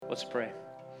Let's pray.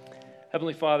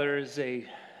 Heavenly Father, it is an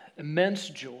immense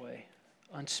joy,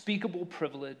 unspeakable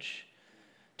privilege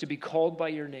to be called by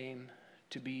your name,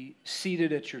 to be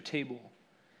seated at your table,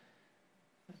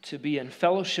 to be in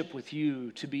fellowship with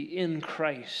you, to be in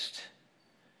Christ,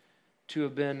 to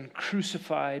have been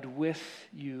crucified with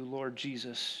you, Lord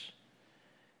Jesus,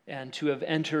 and to have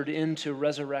entered into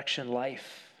resurrection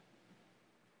life.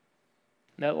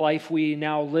 That life we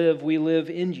now live, we live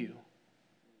in you.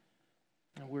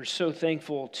 And we're so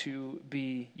thankful to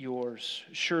be yours.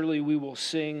 Surely we will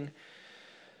sing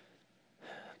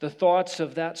the thoughts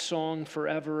of that song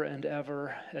forever and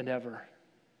ever and ever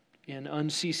in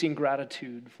unceasing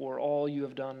gratitude for all you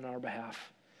have done on our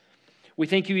behalf. We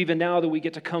thank you even now that we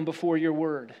get to come before your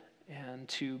word and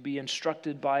to be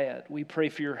instructed by it. We pray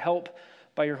for your help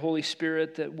by your Holy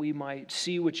Spirit that we might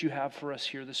see what you have for us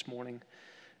here this morning.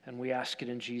 And we ask it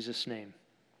in Jesus' name.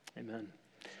 Amen.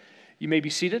 You may be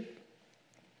seated.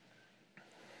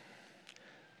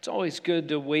 It's always good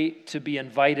to wait to be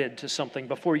invited to something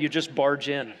before you just barge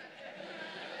in.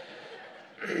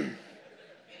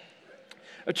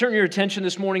 Turn your attention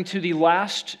this morning to the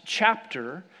last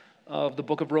chapter of the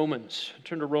book of Romans.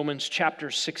 Turn to Romans chapter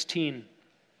 16.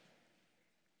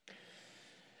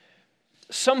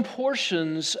 Some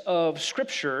portions of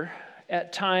Scripture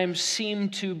at times seem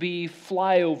to be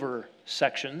flyover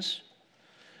sections.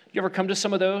 You ever come to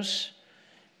some of those?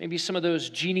 Maybe some of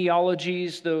those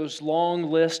genealogies, those long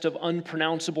lists of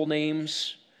unpronounceable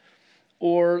names,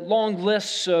 or long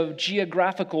lists of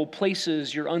geographical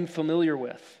places you're unfamiliar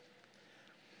with.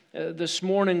 This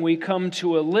morning we come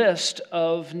to a list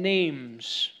of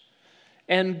names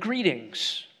and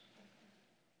greetings.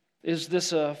 Is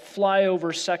this a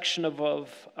flyover section of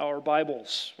our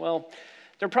Bibles? Well,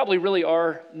 there probably really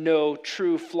are no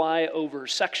true flyover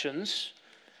sections.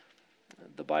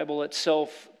 The Bible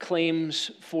itself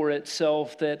claims for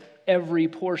itself that every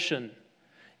portion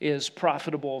is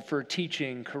profitable for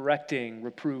teaching, correcting,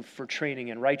 reproof, for training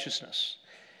in righteousness.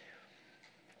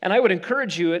 And I would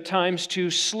encourage you at times to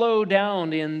slow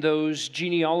down in those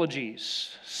genealogies,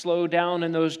 slow down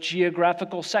in those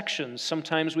geographical sections.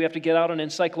 Sometimes we have to get out an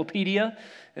encyclopedia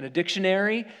and a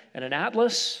dictionary and an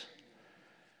atlas.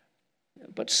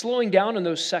 But slowing down in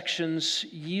those sections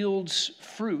yields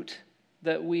fruit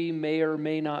that we may or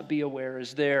may not be aware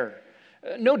is there.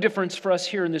 No difference for us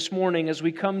here in this morning as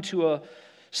we come to a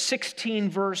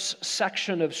 16-verse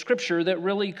section of Scripture that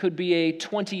really could be a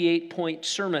 28-point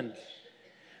sermon.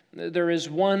 There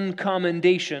is one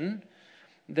commendation.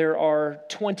 There are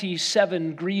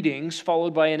 27 greetings,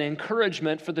 followed by an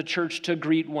encouragement for the church to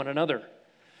greet one another.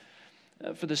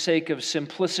 For the sake of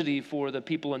simplicity for the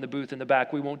people in the booth in the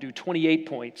back, we won't do 28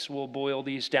 points. We'll boil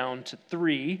these down to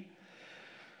 3.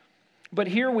 But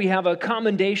here we have a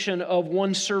commendation of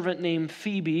one servant named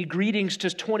Phoebe, greetings to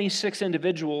 26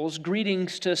 individuals,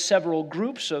 greetings to several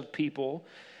groups of people,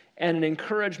 and an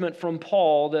encouragement from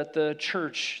Paul that the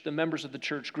church, the members of the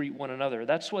church, greet one another.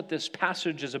 That's what this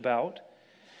passage is about.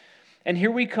 And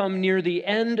here we come near the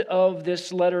end of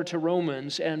this letter to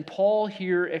Romans, and Paul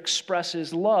here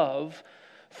expresses love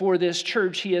for this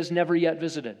church he has never yet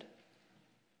visited.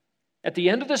 At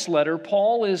the end of this letter,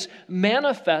 Paul is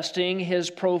manifesting his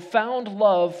profound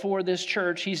love for this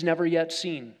church he's never yet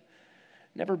seen,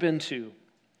 never been to.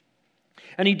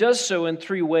 And he does so in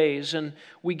 3 ways. And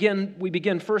we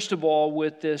begin first of all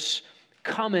with this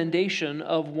commendation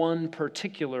of one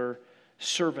particular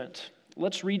servant.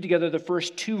 Let's read together the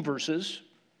first 2 verses.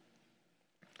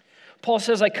 Paul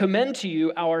says, "I commend to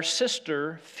you our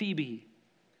sister Phoebe,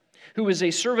 who is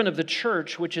a servant of the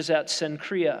church which is at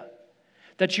Cenchrea,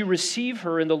 that you receive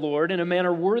her in the Lord in a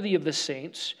manner worthy of the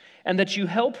saints, and that you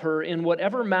help her in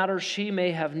whatever matter she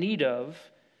may have need of,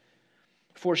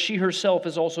 for she herself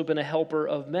has also been a helper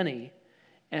of many,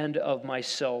 and of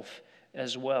myself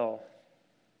as well."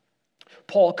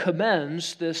 Paul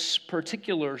commends this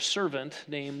particular servant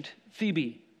named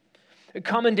Phoebe.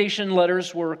 Commendation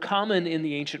letters were common in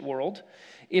the ancient world.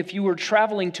 If you were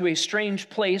traveling to a strange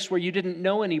place where you didn't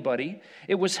know anybody,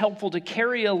 it was helpful to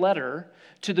carry a letter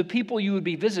to the people you would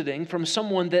be visiting from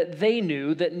someone that they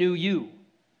knew that knew you.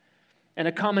 And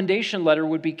a commendation letter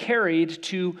would be carried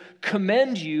to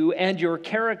commend you and your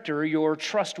character, your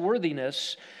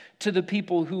trustworthiness, to the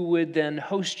people who would then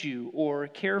host you or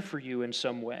care for you in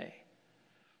some way.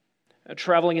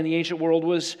 Traveling in the ancient world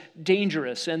was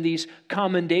dangerous, and these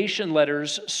commendation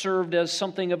letters served as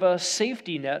something of a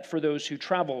safety net for those who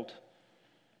traveled.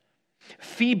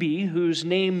 Phoebe, whose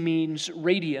name means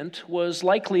radiant, was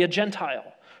likely a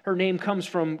Gentile. Her name comes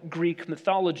from Greek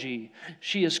mythology.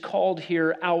 She is called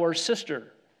here our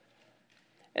sister.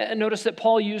 And notice that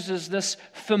Paul uses this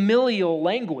familial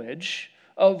language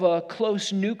of a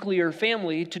close nuclear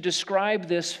family to describe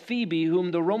this Phoebe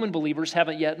whom the Roman believers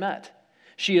haven't yet met.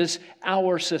 She is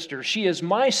our sister. She is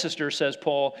my sister, says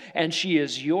Paul, and she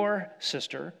is your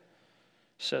sister,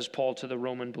 says Paul to the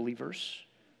Roman believers.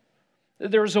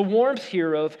 There's a warmth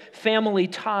here of family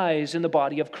ties in the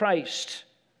body of Christ.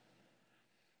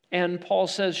 And Paul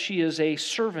says she is a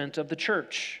servant of the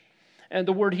church. And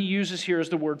the word he uses here is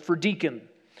the word for deacon.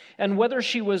 And whether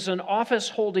she was an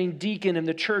office-holding deacon in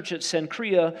the church at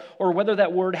Cenchrea, or whether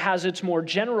that word has its more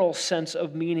general sense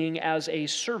of meaning as a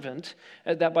servant,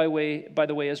 that by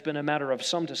the way has been a matter of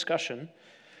some discussion.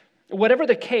 Whatever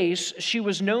the case, she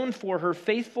was known for her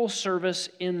faithful service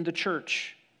in the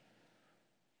church.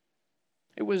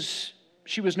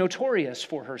 She was notorious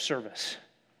for her service.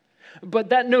 But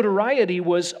that notoriety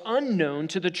was unknown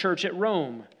to the church at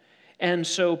Rome. And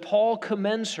so Paul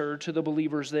commends her to the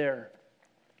believers there.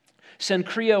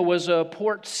 Cenchrea was a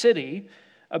port city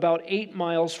about 8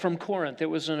 miles from Corinth. It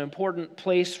was an important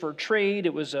place for trade.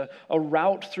 It was a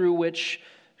route through which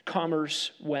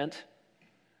commerce went.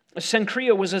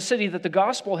 Cenchrea was a city that the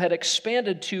gospel had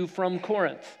expanded to from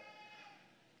Corinth.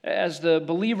 As the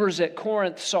believers at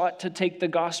Corinth sought to take the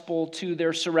gospel to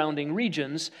their surrounding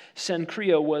regions,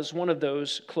 Cenchrea was one of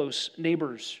those close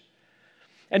neighbors.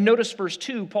 And notice verse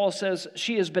 2, Paul says,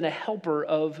 she has been a helper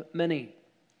of many.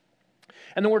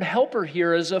 And the word helper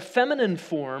here is a feminine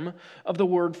form of the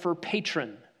word for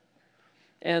patron.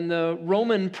 And the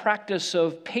Roman practice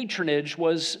of patronage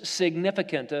was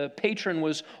significant. A patron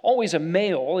was always a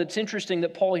male. It's interesting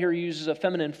that Paul here uses a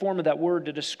feminine form of that word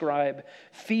to describe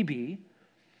Phoebe.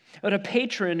 But a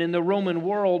patron in the Roman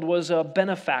world was a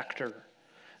benefactor.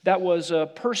 That was a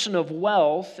person of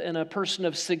wealth and a person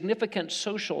of significant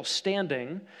social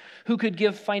standing who could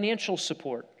give financial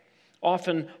support,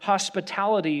 often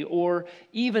hospitality or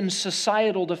even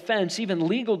societal defense, even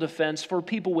legal defense for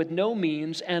people with no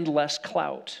means and less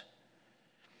clout.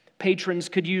 Patrons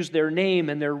could use their name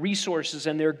and their resources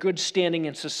and their good standing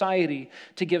in society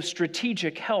to give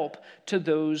strategic help to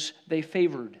those they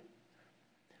favored.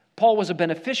 Paul was a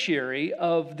beneficiary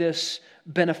of this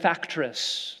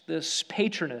benefactress, this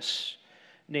patroness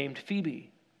named Phoebe.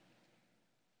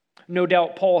 No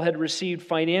doubt Paul had received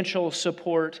financial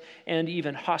support and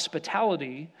even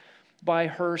hospitality by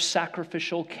her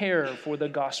sacrificial care for the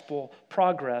gospel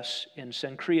progress in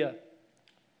Cenchrea.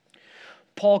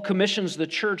 Paul commissions the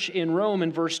church in Rome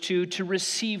in verse 2 to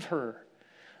receive her.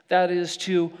 That is,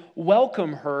 to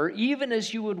welcome her, even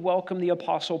as you would welcome the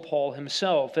Apostle Paul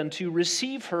himself, and to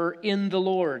receive her in the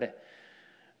Lord.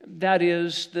 That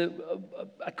is,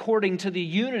 according to the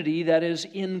unity that is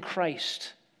in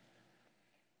Christ.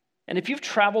 And if you've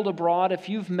traveled abroad, if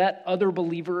you've met other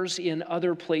believers in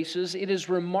other places, it is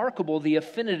remarkable the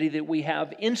affinity that we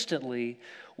have instantly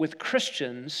with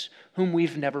Christians whom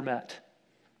we've never met.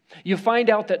 You find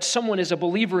out that someone is a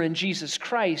believer in Jesus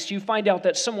Christ. You find out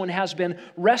that someone has been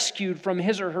rescued from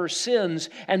his or her sins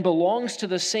and belongs to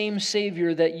the same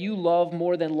Savior that you love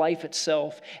more than life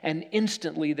itself. And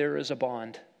instantly there is a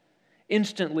bond.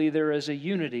 Instantly there is a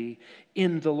unity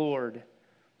in the Lord.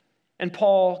 And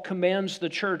Paul commands the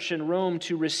church in Rome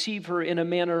to receive her in a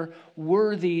manner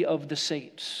worthy of the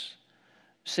saints.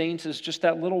 Saints is just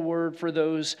that little word for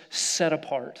those set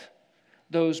apart,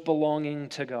 those belonging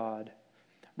to God.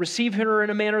 Receive her in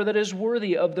a manner that is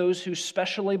worthy of those who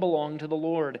specially belong to the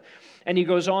Lord. And he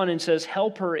goes on and says,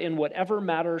 help her in whatever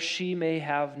matter she may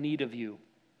have need of you.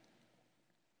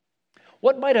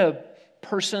 What might a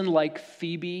person like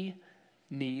Phoebe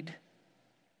need?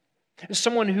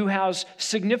 Someone who has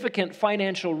significant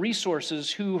financial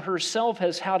resources, who herself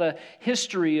has had a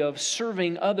history of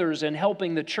serving others and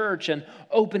helping the church and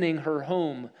opening her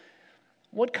home.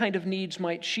 What kind of needs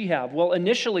might she have? Well,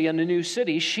 initially in a new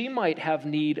city, she might have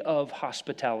need of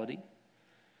hospitality.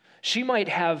 She might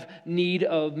have need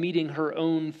of meeting her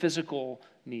own physical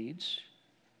needs.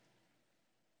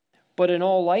 But in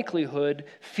all likelihood,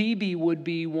 Phoebe would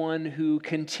be one who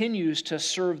continues to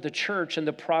serve the church and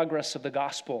the progress of the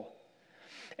gospel.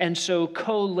 And so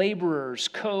co-laborers,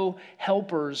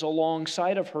 co-helpers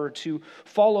alongside of her to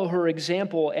follow her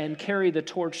example and carry the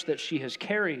torch that she has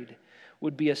carried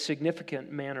would be a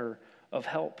significant manner of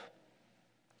help.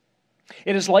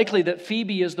 It is likely that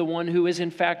Phoebe is the one who is in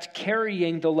fact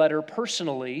carrying the letter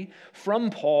personally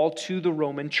from Paul to the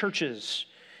Roman churches.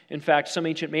 In fact, some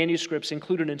ancient manuscripts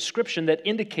include an inscription that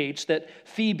indicates that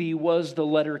Phoebe was the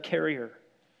letter carrier.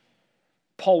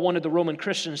 Paul wanted the Roman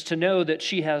Christians to know that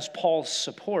she has Paul's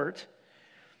support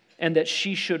and that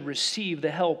she should receive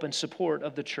the help and support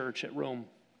of the church at Rome.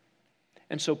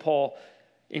 And so Paul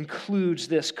includes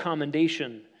this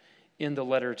commendation in the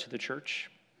letter to the church.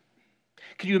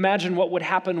 Could you imagine what would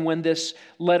happen when this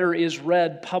letter is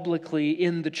read publicly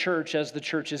in the church as the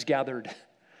church is gathered?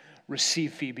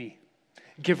 Receive Phoebe.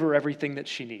 Give her everything that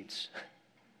she needs.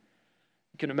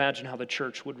 You can imagine how the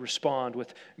church would respond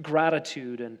with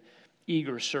gratitude and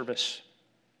eager service.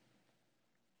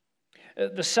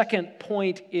 The second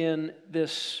point in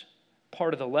this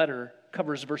part of the letter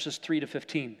covers verses 3 to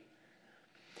 15.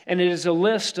 And it is a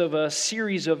list of a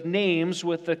series of names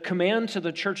with the command to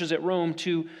the churches at Rome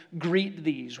to greet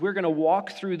these. We're going to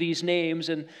walk through these names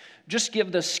and just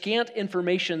give the scant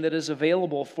information that is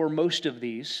available for most of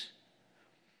these.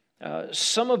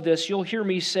 Some of this you'll hear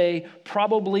me say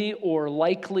probably or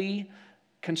likely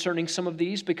concerning some of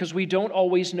these because we don't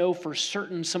always know for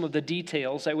certain some of the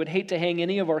details. I would hate to hang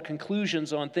any of our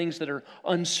conclusions on things that are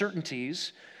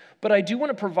uncertainties. But I do want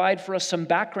to provide for us some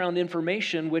background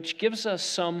information which gives us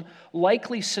some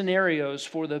likely scenarios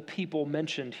for the people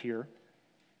mentioned here.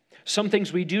 Some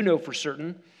things we do know for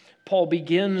certain. Paul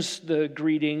begins the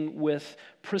greeting with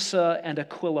Prisca and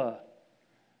Aquila.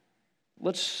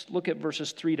 Let's look at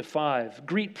verses 3 to 5.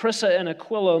 Greet Prisca and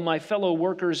Aquila, my fellow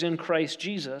workers in Christ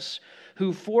Jesus,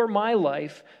 who for my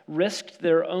life risked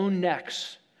their own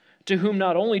necks, to whom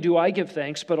not only do I give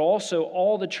thanks, but also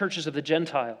all the churches of the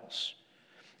Gentiles.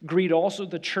 Greet also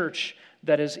the church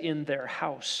that is in their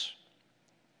house.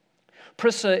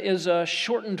 Prisca is a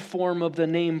shortened form of the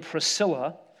name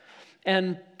Priscilla,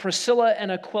 and Priscilla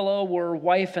and Aquila were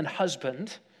wife and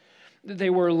husband.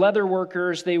 They were leather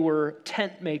workers, they were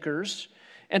tent makers,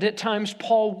 and at times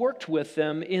Paul worked with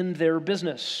them in their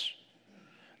business.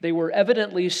 They were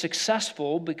evidently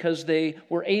successful because they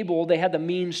had the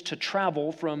means to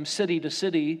travel from city to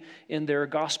city in their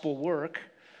gospel work.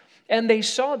 And they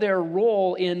saw their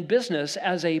role in business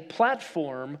as a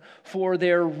platform for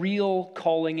their real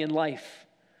calling in life,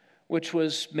 which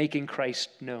was making Christ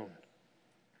known.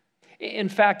 In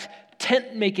fact,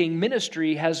 tent-making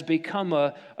ministry has become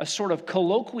a sort of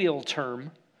colloquial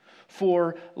term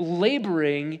for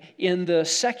laboring in the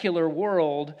secular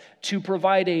world to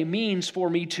provide a means for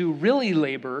me to really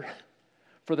labor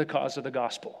for the cause of the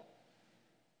gospel.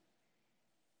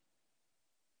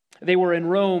 They were in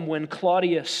Rome when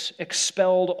Claudius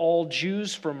expelled all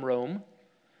Jews from Rome,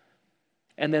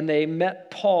 and then they met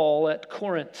Paul at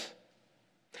Corinth.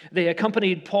 They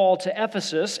accompanied Paul to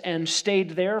Ephesus and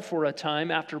stayed there for a time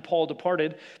after Paul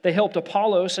departed. They helped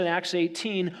Apollos in Acts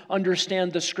 18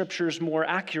 understand the scriptures more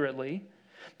accurately.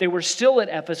 They were still at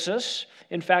Ephesus.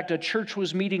 In fact, a church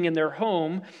was meeting in their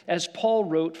home as Paul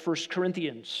wrote 1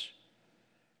 Corinthians.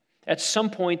 At some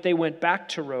point, they went back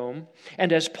to Rome,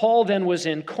 and as Paul then was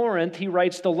in Corinth, he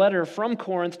writes the letter from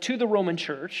Corinth to the Roman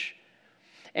church,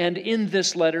 and in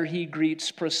this letter, he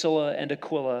greets Priscilla and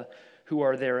Aquila, who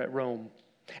are there at Rome.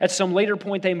 At some later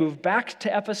point, they move back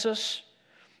to Ephesus,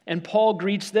 and Paul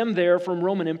greets them there from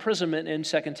Roman imprisonment in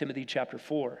 2 Timothy chapter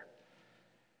 4.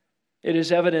 It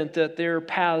is evident that their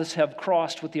paths have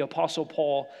crossed with the Apostle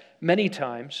Paul many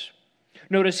times.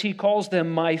 Notice he calls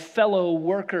them my fellow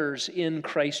workers in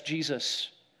Christ Jesus.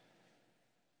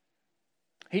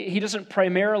 He doesn't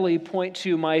primarily point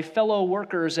to my fellow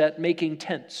workers at making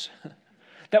tents.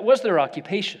 That was their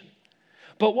occupation.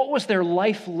 But what was their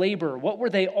life labor? What were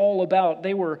they all about?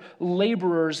 They were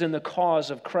laborers in the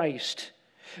cause of Christ.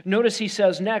 Notice he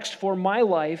says next, for my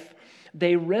life,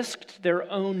 they risked their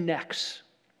own necks.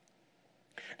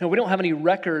 Now, we don't have any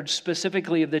records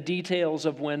specifically of the details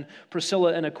of when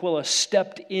Priscilla and Aquila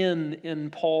stepped in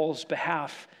Paul's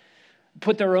behalf,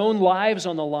 put their own lives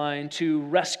on the line to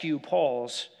rescue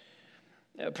Paul's.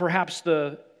 Perhaps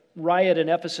the riot in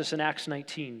Ephesus in Acts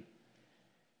 19.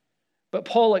 But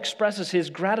Paul expresses his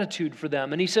gratitude for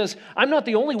them, and he says, I'm not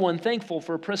the only one thankful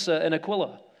for Prisca and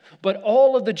Aquila, but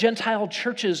all of the Gentile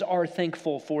churches are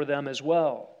thankful for them as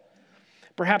well.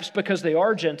 Perhaps because they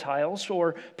are Gentiles,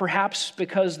 or perhaps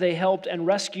because they helped and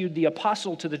rescued the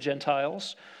apostle to the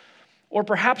Gentiles, or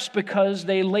perhaps because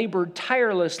they labored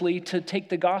tirelessly to take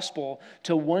the gospel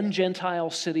to one Gentile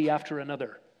city after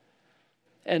another.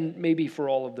 And maybe for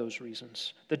all of those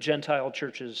reasons, the Gentile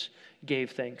churches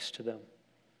gave thanks to them.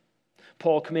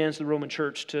 Paul commands the Roman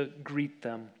church to greet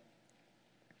them.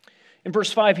 In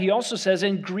verse 5, he also says,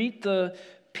 and greet the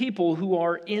people who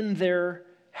are in their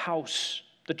house,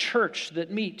 the church that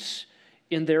meets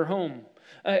in their home.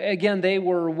 Again, they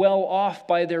were well off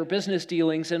by their business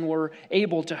dealings and were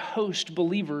able to host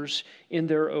believers in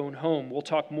their own home. We'll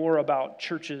talk more about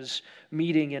churches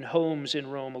meeting in homes in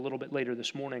Rome a little bit later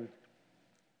this morning.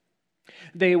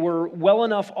 They were well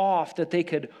enough off that they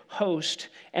could host,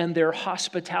 and their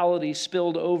hospitality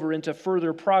spilled over into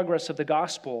further progress of the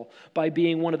gospel by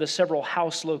being one of the several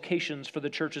house locations for the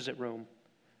churches at Rome.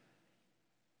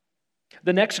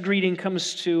 The next greeting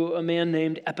comes to a man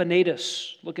named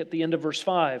Epaenetus. Look at the end of verse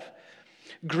 5.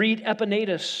 Greet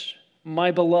Epaenetus,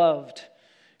 my beloved,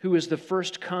 who is the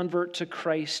first convert to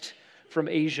Christ from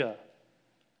Asia.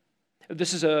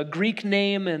 This is a Greek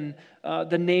name and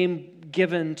the name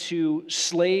given to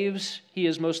slaves. He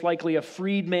is most likely a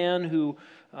freedman who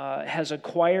has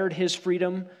acquired his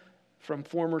freedom from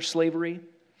former slavery.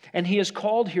 And he is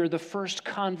called here the first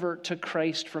convert to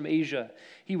Christ from Asia.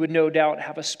 He would no doubt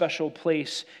have a special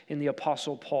place in the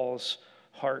Apostle Paul's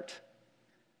heart.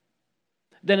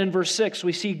 Then in verse 6,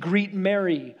 we see, greet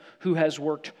Mary, who has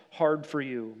worked hard for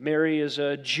you. Mary is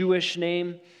a Jewish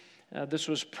name. This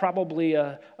was probably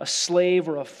a slave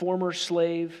or a former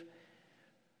slave.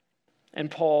 And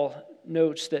Paul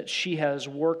notes that she has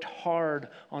worked hard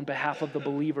on behalf of the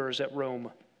believers at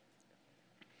Rome.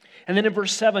 And then in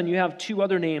verse 7, you have two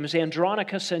other names,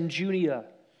 Andronicus and Junia.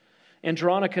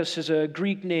 Andronicus is a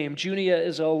Greek name. Junia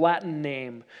is a Latin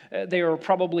name. They are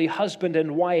probably husband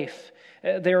and wife.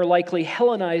 They are likely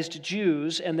Hellenized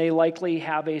Jews, and they likely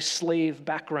have a slave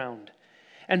background.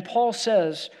 And Paul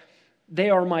says,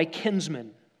 they are my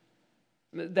kinsmen.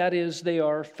 That is, they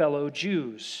are fellow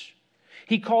Jews.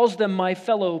 He calls them my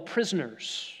fellow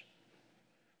prisoners.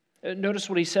 Notice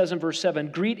what he says in verse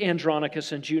 7. Greet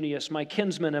Andronicus and Junius, my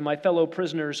kinsmen and my fellow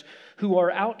prisoners, who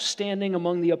are outstanding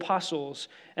among the apostles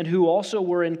and who also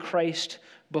were in Christ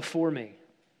before me.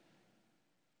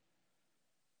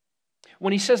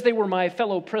 When he says they were my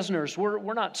fellow prisoners,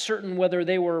 we're not certain whether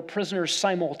they were prisoners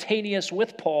simultaneous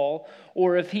with Paul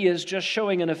or if he is just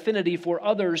showing an affinity for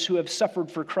others who have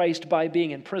suffered for Christ by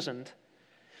being imprisoned.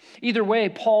 Either way,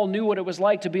 Paul knew what it was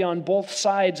like to be on both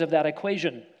sides of that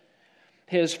equation.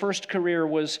 His first career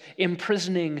was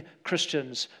imprisoning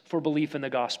Christians for belief in the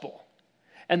gospel.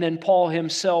 And then Paul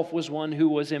himself was one who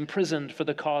was imprisoned for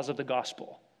the cause of the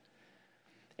gospel.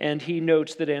 And he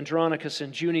notes that Andronicus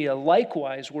and Junia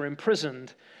likewise were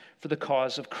imprisoned for the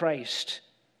cause of Christ.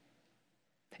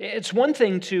 It's one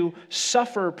thing to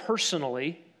suffer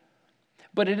personally,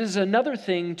 but it is another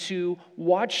thing to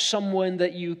watch someone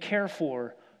that you care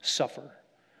for suffer.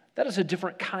 That is a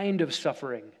different kind of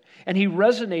suffering. And he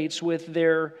resonates with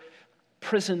their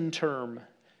prison term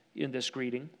in this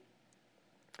greeting.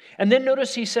 And then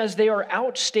notice he says they are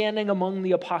outstanding among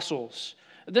the apostles.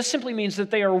 This simply means that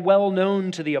they are well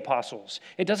known to the apostles.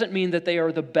 It doesn't mean that they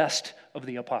are the best of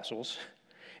the apostles.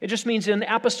 It just means in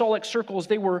apostolic circles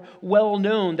they were well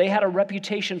known. They had a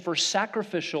reputation for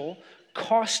sacrificial,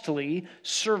 costly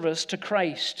service to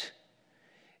Christ.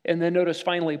 And then notice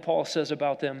finally Paul says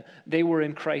about them, they were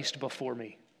in Christ before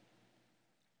me.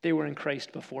 They were in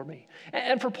Christ before me.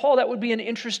 And for Paul, that would be an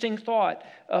interesting thought,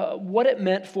 what it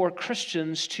meant for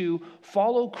Christians to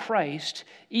follow Christ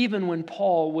even when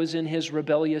Paul was in his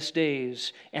rebellious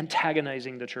days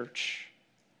antagonizing the church.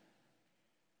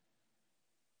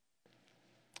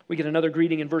 We get another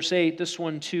greeting in verse 8, this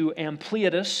one to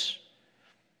Ampliatus.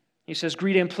 He says,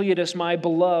 greet Ampliatus, my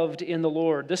beloved in the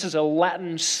Lord. This is a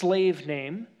Latin slave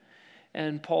name.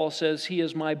 And Paul says, he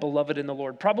is my beloved in the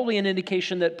Lord. Probably an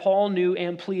indication that Paul knew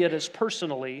Ampliatus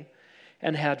personally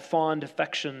and had fond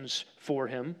affections for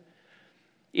him.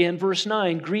 In verse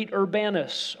 9, greet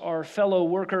Urbanus, our fellow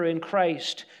worker in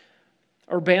Christ.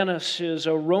 Urbanus is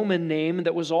a Roman name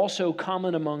that was also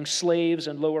common among slaves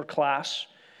and lower class.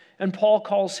 And Paul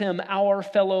calls him our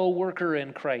fellow worker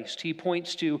in Christ. He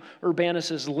points to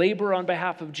Urbanus' labor on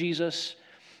behalf of Jesus,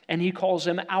 and he calls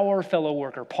him our fellow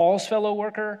worker, Paul's fellow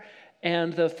worker,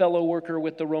 and the fellow worker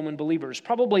with the Roman believers.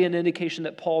 Probably an indication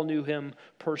that Paul knew him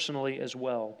personally as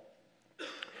well.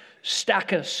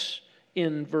 Stachys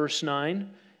in verse 9,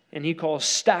 and he calls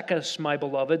Stachys my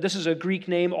beloved. This is a Greek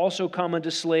name also common to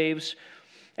slaves,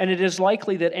 and it is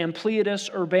likely that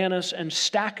Ampliatus, Urbanus, and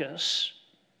Stachys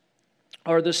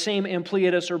are the same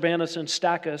Ampliatus, Urbanus, and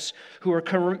Stachys who are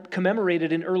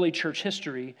commemorated in early church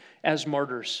history as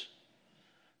martyrs.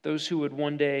 Those who would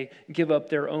one day give up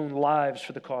their own lives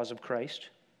for the cause of Christ.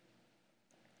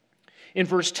 In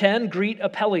verse 10, greet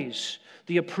Apelles,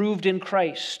 the approved in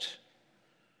Christ.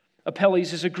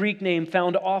 Apelles is a Greek name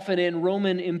found often in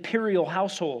Roman imperial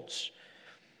households,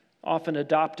 often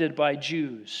adopted by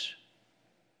Jews.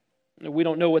 We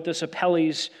don't know what this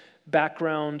Apelles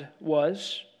background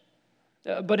was.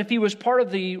 But if he was part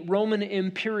of the Roman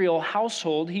imperial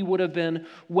household, he would have been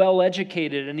well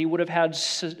educated and he would have had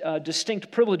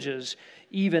distinct privileges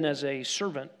even as a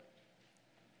servant.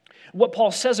 What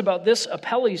Paul says about this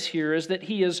Apelles here is that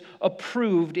he is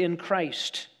approved in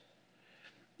Christ.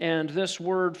 And this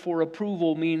word for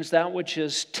approval means that which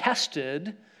is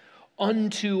tested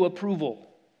unto approval.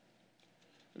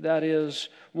 That is,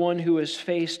 one who has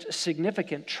faced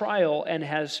significant trial and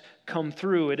has come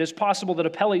through. It is possible that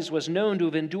Apelles was known to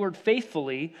have endured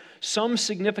faithfully some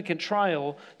significant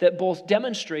trial that both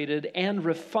demonstrated and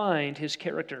refined his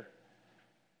character.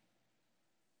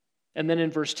 And then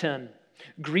in verse 10,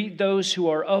 greet those who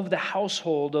are of the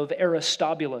household of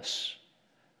Aristobulus.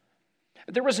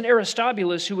 There was an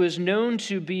Aristobulus who was known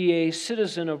to be a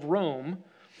citizen of Rome,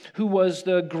 who was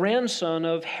the grandson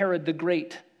of Herod the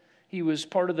Great. He was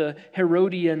part of the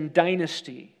Herodian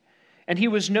dynasty. And he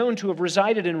was known to have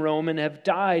resided in Rome and have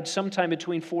died sometime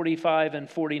between 45 and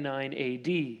 49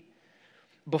 AD,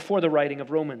 before the writing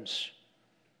of Romans.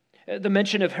 The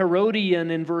mention of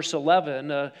Herodian in verse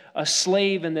 11, a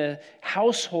slave in the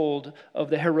household of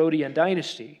the Herodian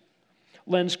dynasty,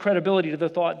 lends credibility to the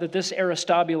thought that this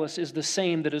Aristobulus is the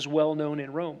same that is well known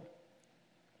in Rome.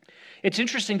 It's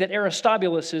interesting that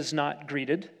Aristobulus is not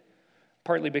greeted,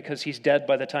 partly because he's dead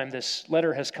by the time this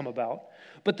letter has come about.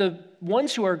 But the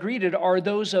ones who are greeted are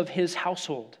those of his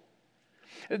household.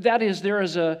 That is, there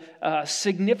is a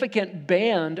significant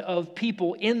band of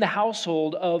people in the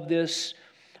household of this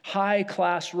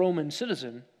high-class Roman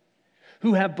citizen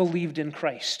who have believed in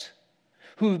Christ,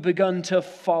 who have begun to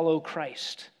follow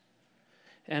Christ.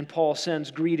 And Paul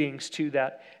sends greetings to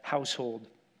that household.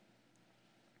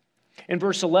 In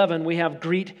verse 11, we have,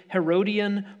 greet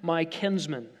Herodian, my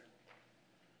kinsman.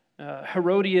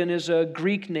 Herodian is a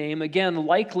Greek name, again,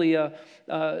 likely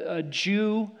a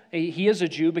Jew. He is a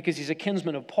Jew because he's a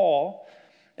kinsman of Paul,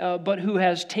 but who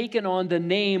has taken on the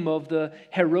name of the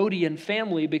Herodian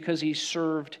family because he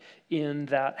served in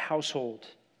that household.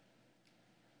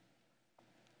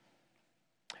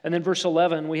 And then verse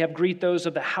 11, we have, greet those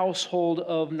of the household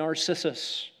of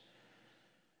Narcissus.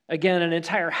 Again, an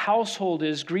entire household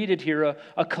is greeted here,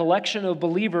 a collection of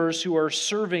believers who are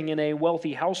serving in a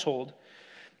wealthy household.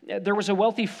 There was a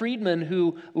wealthy freedman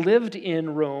who lived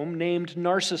in Rome named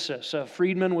Narcissus. A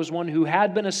freedman was one who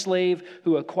had been a slave,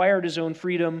 who acquired his own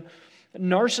freedom.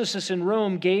 Narcissus in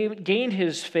Rome gained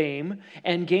his fame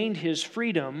and gained his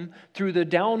freedom through the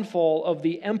downfall of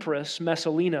the empress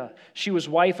Messalina. She was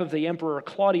wife of the emperor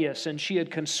Claudius, and she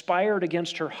had conspired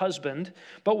against her husband,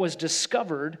 but was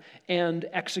discovered and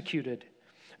executed.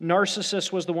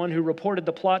 Narcissus was the one who reported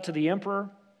the plot to the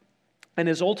emperor, and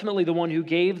is ultimately the one who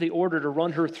gave the order to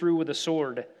run her through with a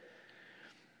sword.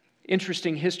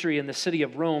 Interesting history in the city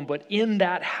of Rome, but in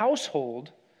that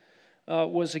household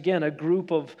was again a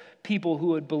group of people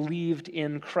who had believed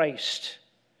in Christ.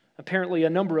 Apparently a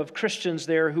number of Christians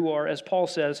there who are, as Paul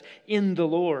says, in the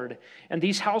Lord. And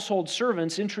these household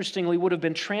servants, interestingly, would have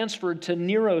been transferred to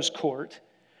Nero's court,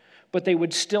 but they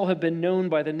would still have been known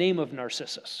by the name of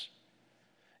Narcissus.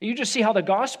 You just see how the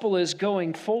gospel is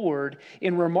going forward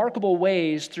in remarkable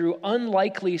ways through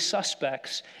unlikely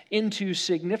suspects into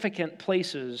significant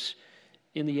places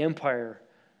in the empire,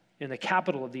 in the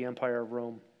capital of the empire of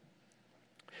Rome.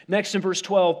 Next, in verse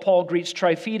 12, Paul greets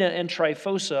Tryphena and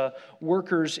Tryphosa,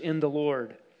 workers in the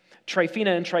Lord.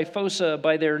 Tryphena and Tryphosa,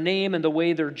 by their name and the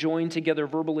way they're joined together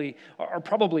verbally, are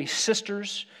probably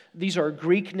sisters. These are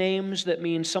Greek names that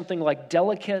mean something like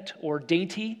delicate or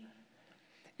dainty.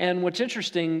 And what's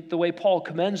interesting, the way Paul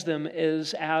commends them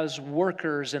is as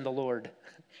workers in the Lord.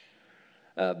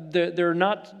 They're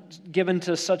not given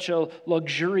to such a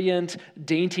luxuriant,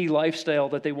 dainty lifestyle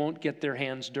that they won't get their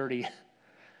hands dirty.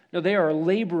 No, they are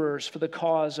laborers for the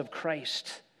cause of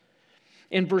Christ.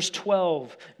 In verse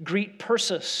 12, greet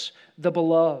Persis, the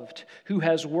beloved, who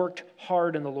has worked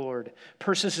hard in the Lord.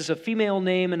 Persis is a female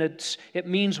name, and it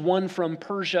means one from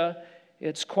Persia.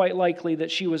 It's quite likely that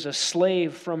she was a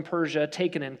slave from Persia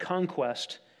taken in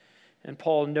conquest. And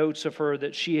Paul notes of her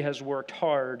that she has worked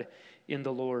hard in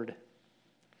the Lord.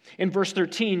 In verse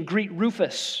 13, greet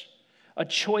Rufus, a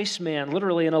choice man,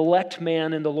 literally an elect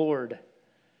man in the Lord.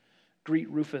 Greet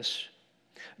Rufus.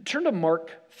 Turn to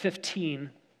Mark 15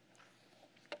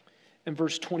 and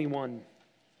verse 21.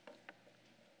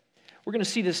 We're going to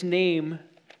see this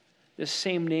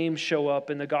same name show up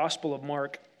in the Gospel of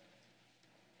Mark.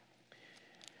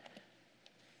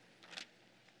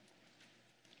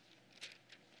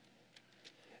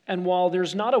 And while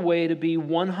there's not a way to be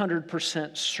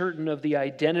 100% certain of the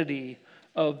identity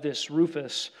of this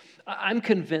Rufus, I'm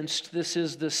convinced this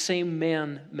is the same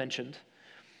man mentioned.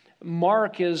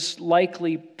 Mark is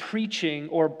likely preaching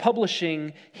or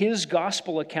publishing his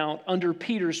gospel account under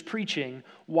Peter's preaching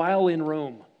while in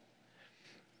Rome.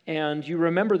 And you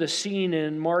remember the scene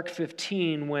in Mark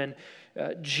 15 when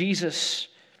Jesus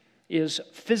is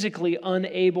physically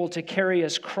unable to carry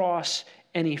his cross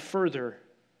any further.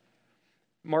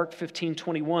 Mark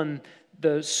 15:21,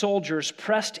 the soldiers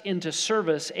pressed into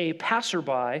service a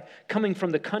passerby coming from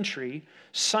the country,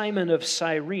 Simon of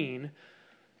Cyrene,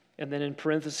 and then in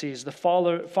parentheses, the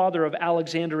father of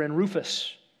Alexander and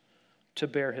Rufus, to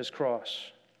bear his cross.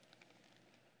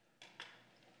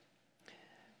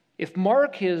 If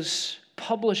Mark is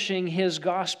publishing his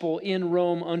gospel in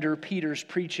Rome under Peter's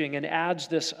preaching and adds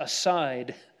this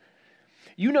aside,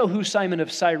 you know who Simon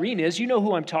of Cyrene is. You know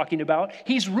who I'm talking about.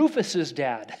 He's Rufus's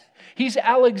dad. He's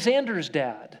Alexander's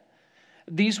dad.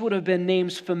 These would have been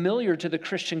names familiar to the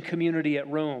Christian community at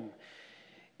Rome.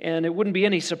 And it wouldn't be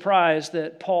any surprise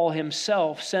that Paul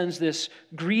himself sends this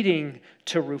greeting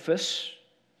to Rufus.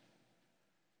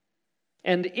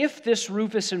 And if this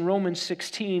Rufus in Romans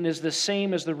 16 is the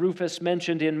same as the Rufus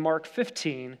mentioned in Mark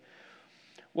 15,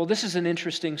 well, this is an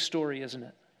interesting story, isn't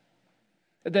it?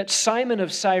 That Simon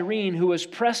of Cyrene, who was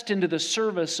pressed into the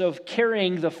service of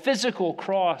carrying the physical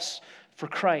cross for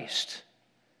Christ,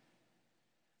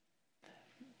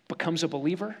 becomes a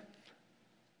believer,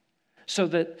 so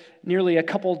that nearly a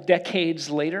couple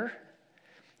decades later,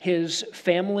 his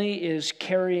family is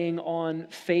carrying on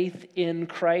faith in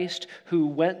Christ, who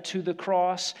went to the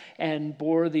cross and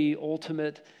bore the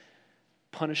ultimate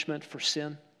punishment for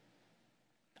sin.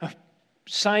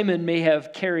 Simon may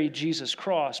have carried Jesus'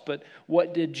 cross, but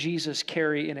what did Jesus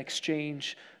carry in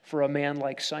exchange for a man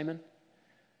like Simon?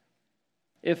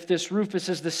 If this Rufus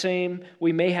is the same,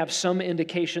 we may have some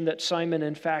indication that Simon,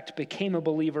 in fact, became a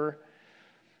believer.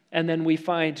 And then we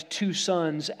find two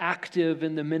sons active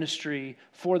in the ministry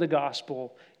for the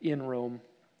gospel in Rome.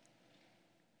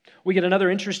 We get another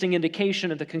interesting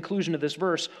indication at the conclusion of this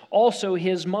verse. Also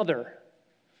his mother.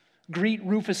 Greet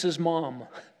Rufus's mom.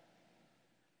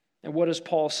 And what does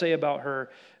Paul say about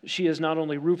her? She is not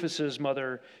only Rufus's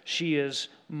mother, she is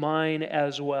mine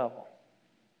as well.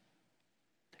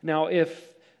 Now,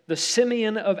 if the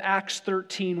Simeon of Acts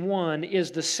 13:1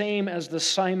 is the same as the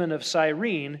Simon of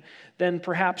Cyrene, then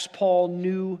perhaps Paul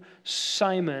knew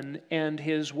Simon and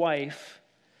his wife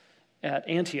at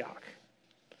Antioch.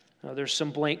 Now, there's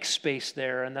some blank space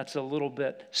there, and that's a little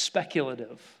bit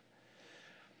speculative.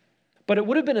 But it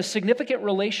would have been a significant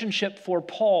relationship for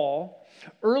Paul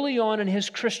early on in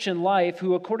his Christian life,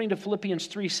 who, according to Philippians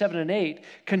 3:7 and 8,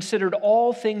 considered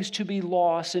all things to be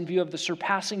loss in view of the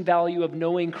surpassing value of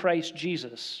knowing Christ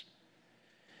Jesus.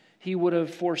 He would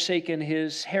have forsaken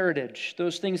his heritage,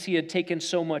 those things he had taken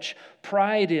so much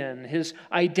pride in. His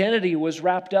identity was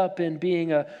wrapped up in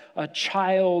being a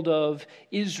child of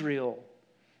Israel,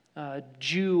 a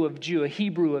Jew of Jew, a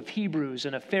Hebrew of Hebrews,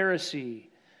 and a Pharisee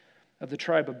of the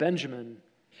tribe of Benjamin.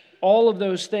 All of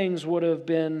those things would have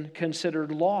been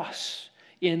considered loss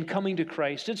in coming to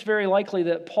Christ. It's very likely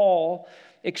that Paul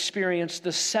experienced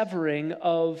the severing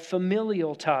of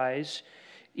familial ties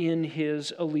in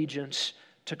his allegiance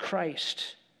to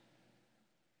Christ.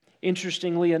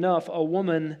 Interestingly enough, a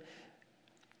woman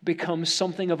becomes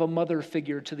something of a mother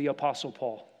figure to the Apostle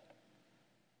Paul.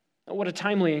 What a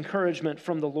timely encouragement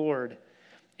from the Lord,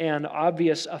 and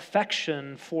obvious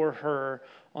affection for her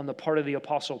on the part of the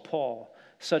Apostle Paul,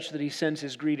 such that he sends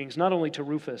his greetings not only to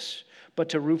Rufus, but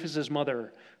to Rufus's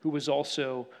mother, who was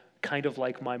also kind of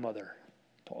like my mother,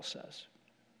 Paul says.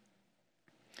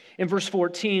 In verse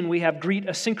 14, we have greet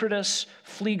Asyncritus,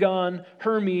 Phlegon,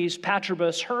 Hermes,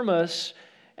 Patrobas, Hermas,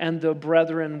 and the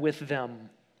brethren with them.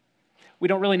 We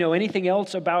don't really know anything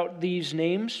else about these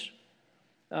names.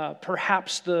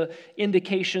 Perhaps the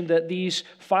indication that these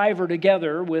five are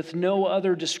together with no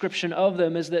other description of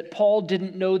them is that Paul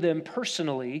didn't know them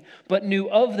personally, but knew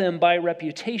of them by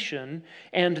reputation,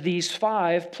 and these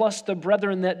five, plus the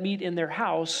brethren that meet in their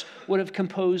house, would have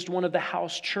composed one of the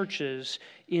house churches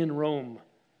in Rome.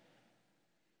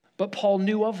 But Paul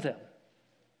knew of them,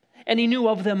 and he knew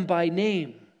of them by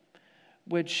name,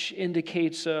 which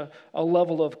indicates a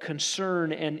level of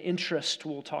concern and interest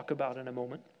we'll talk about in a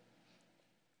moment.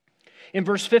 In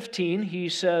verse 15, he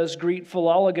says, greet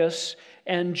Philologus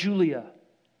and Julia.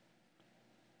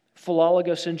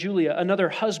 Philologus and Julia, another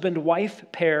husband-wife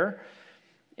pair.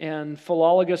 And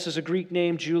Philologus is a Greek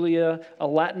name, Julia, a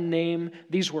Latin name.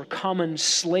 These were common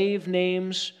slave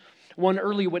names. One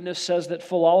early witness says that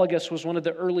Philologus was one of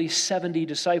the early 70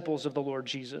 disciples of the Lord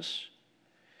Jesus.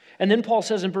 And then Paul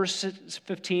says in verse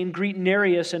 15, greet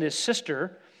Nereus and his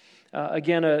sister.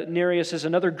 Nereus is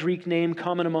another Greek name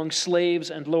common among slaves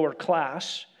and lower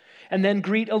class. And then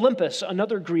greet Olympus,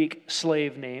 another Greek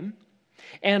slave name,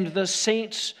 and the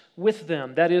saints with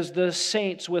them. That is, the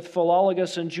saints with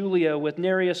Philologus and Julia, with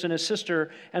Nereus and his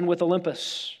sister, and with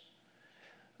Olympus.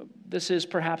 This is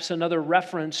perhaps another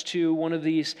reference to one of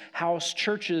these house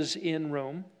churches in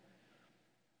Rome.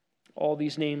 All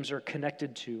these names are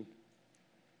connected to.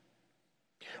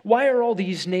 Why are all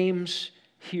these names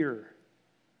here?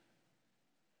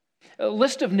 A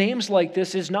list of names like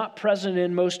this is not present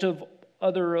in most of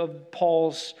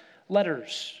Paul's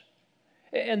letters.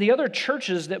 And the other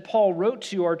churches that Paul wrote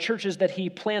to are churches that he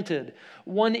planted.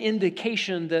 One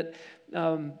indication that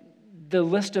the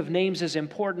list of names is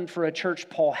important for a church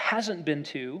Paul hasn't been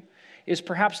to is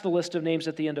perhaps the list of names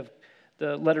at the end of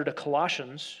the letter to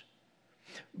Colossians.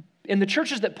 In the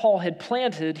churches that Paul had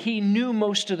planted, he knew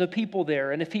most of the people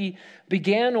there. And if he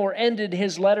began or ended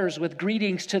his letters with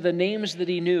greetings to the names that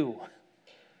he knew,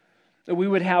 we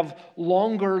would have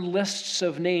longer lists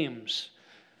of names.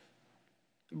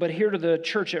 But here to the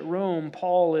church at Rome,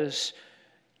 Paul is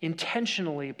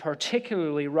intentionally,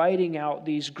 particularly writing out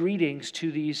these greetings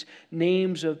to these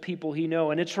names of people he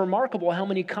knows. And it's remarkable how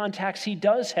many contacts he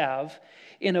does have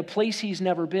in a place he's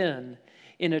never been,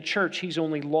 in a church he's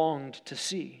only longed to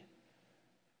see.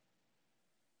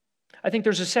 I think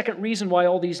there's a second reason why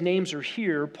all these names are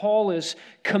here. Paul is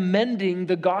commending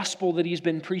the gospel that he's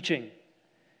been preaching.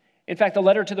 In fact, the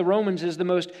letter to the Romans is the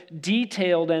most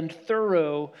detailed and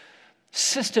thorough,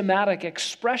 systematic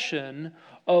expression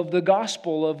of the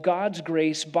gospel of God's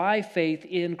grace by faith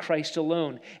in Christ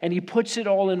alone. And he puts it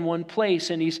all in one place,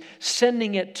 and he's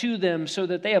sending it to them so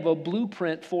that they have a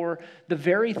blueprint for the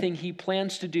very thing he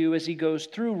plans to do as he goes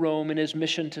through Rome in his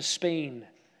mission to Spain.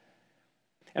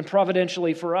 And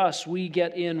providentially for us, we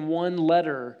get in one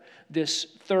letter this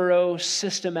thorough,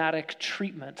 systematic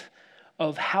treatment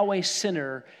of how a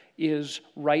sinner is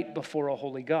right before a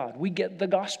holy God. We get the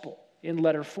gospel in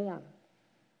letter form.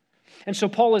 And so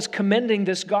Paul is commending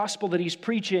this gospel that he's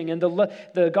preaching and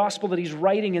the gospel that he's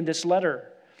writing in this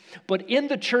letter. But in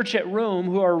the church at Rome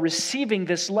who are receiving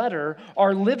this letter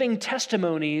are living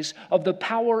testimonies of the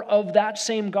power of that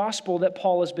same gospel that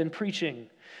Paul has been preaching.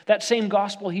 That same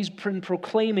gospel he's been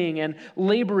proclaiming and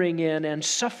laboring in and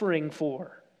suffering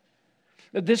for.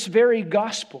 This very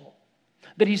gospel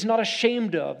that he's not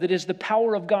ashamed of, that is the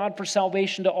power of God for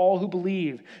salvation to all who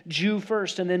believe, Jew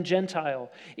first and then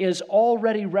Gentile, is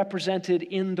already represented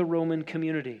in the Roman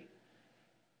community.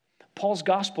 Paul's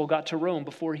gospel got to Rome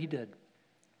before he did.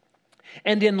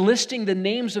 And in listing the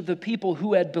names of the people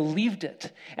who had believed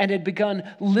it and had begun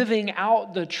living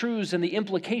out the truths and the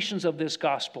implications of this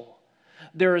gospel,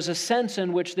 there is a sense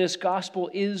in which this gospel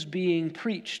is being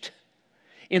preached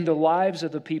in the lives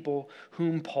of the people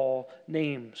whom Paul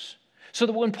names. So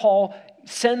that when Paul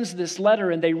sends this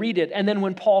letter and they read it, and then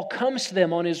when Paul comes to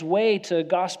them on his way to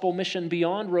gospel mission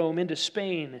beyond Rome into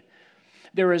Spain,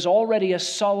 there is already a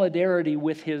solidarity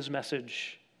with his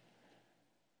message.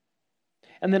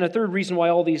 And then a third reason why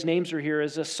all these names are here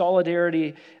is a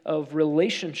solidarity of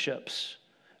relationships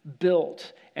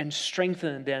built and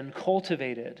strengthened and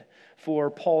cultivated for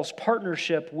Paul's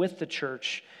partnership with the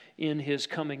church in his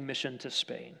coming mission to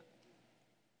Spain.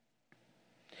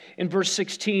 In verse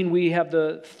 16, we have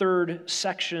the third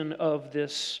section of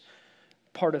this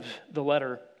part of the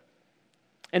letter.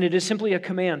 And it is simply a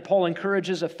command. Paul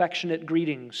encourages affectionate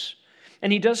greetings.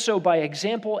 And he does so by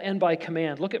example and by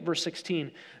command. Look at verse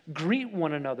 16. Greet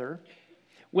one another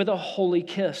with a holy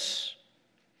kiss.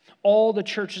 All the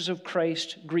churches of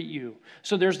Christ greet you.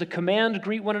 So there's the command,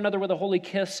 greet one another with a holy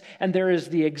kiss, and there is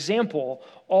the example,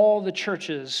 all the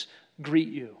churches greet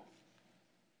you.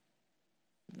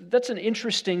 That's an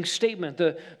interesting statement.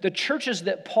 The churches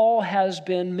that Paul has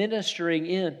been ministering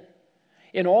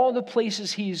in all the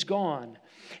places he's gone,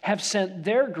 have sent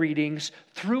their greetings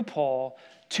through Paul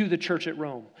to the church at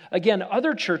Rome. Again,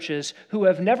 other churches who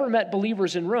have never met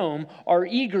believers in Rome are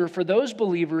eager for those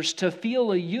believers to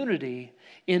feel a unity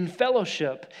in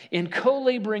fellowship, in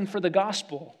co-laboring for the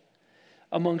gospel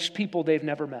amongst people they've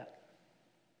never met.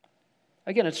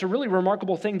 Again, it's a really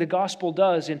remarkable thing the gospel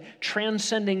does in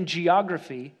transcending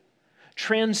geography,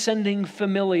 transcending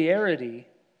familiarity,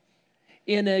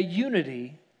 in a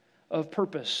unity of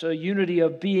purpose, a unity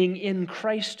of being in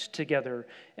Christ together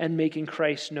and making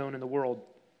Christ known in the world.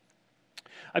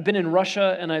 I've been in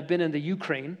Russia and I've been in the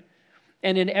Ukraine,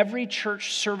 and in every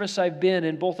church service I've been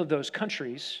in both of those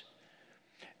countries,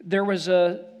 there was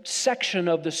a section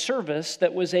of the service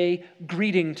that was a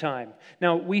greeting time.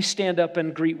 Now, we stand up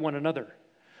and greet one another.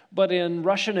 But in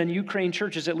Russian and Ukraine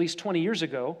churches at least 20 years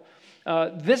ago,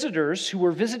 visitors who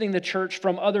were visiting the church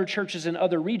from other churches in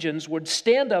other regions would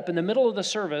stand up in the middle of the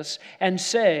service and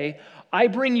say, I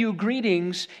bring you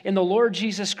greetings in the Lord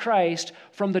Jesus Christ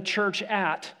from the church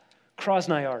at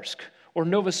Krasnoyarsk or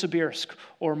Novosibirsk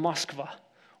or Moskva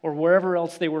or wherever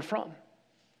else they were from.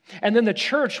 And then the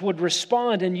church would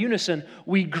respond in unison,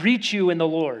 we greet you in the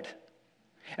Lord.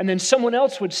 And then someone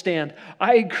else would stand,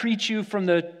 I greet you from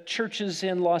the churches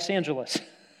in Los Angeles.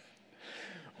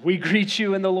 We greet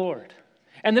you in the Lord.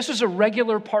 And this was a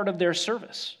regular part of their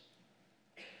service.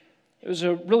 It was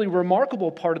a really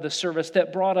remarkable part of the service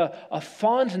that brought a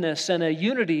fondness and a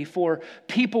unity for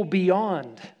people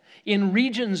beyond, in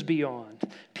regions beyond,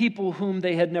 people whom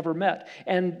they had never met.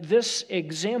 And this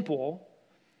example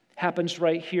happens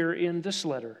right here in this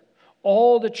letter.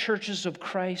 All the churches of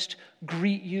Christ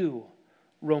greet you,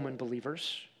 Roman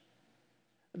believers.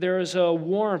 There is a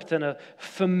warmth and a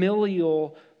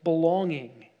familial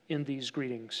belonging in these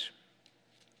greetings.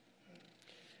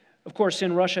 Of course,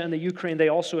 in Russia and the Ukraine, they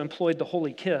also employed the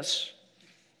holy kiss.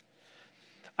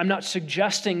 I'm not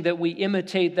suggesting that we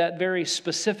imitate that very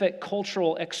specific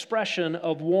cultural expression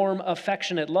of warm,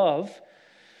 affectionate love,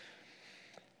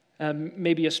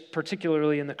 maybe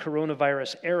particularly in the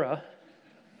coronavirus era.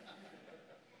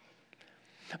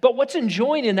 But what's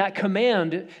enjoined in that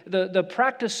command, the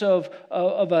practice of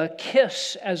a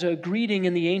kiss as a greeting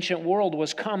in the ancient world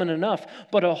was common enough,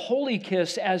 but a holy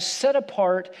kiss as set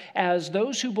apart as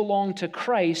those who belong to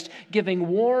Christ, giving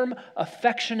warm,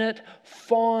 affectionate,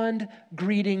 fond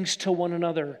greetings to one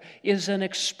another, is an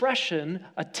expression,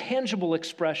 a tangible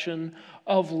expression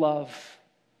of love.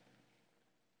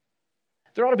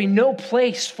 There ought to be no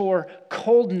place for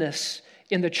coldness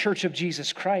in the church of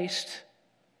Jesus Christ.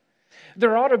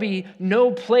 There ought to be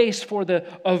no place for the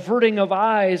averting of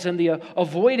eyes and the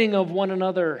avoiding of one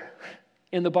another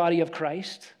in the body of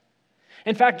Christ.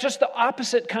 In fact, just the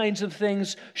opposite kinds of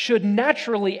things should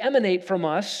naturally emanate from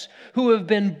us who have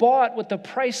been bought with the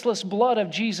priceless blood of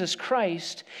Jesus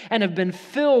Christ and have been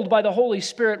filled by the Holy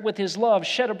Spirit with His love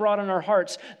shed abroad in our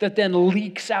hearts that then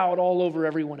leaks out all over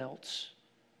everyone else.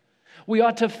 We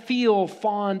ought to feel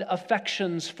fond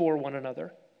affections for one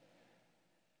another.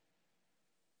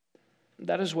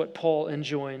 That is what Paul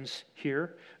enjoins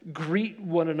here. Greet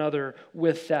one another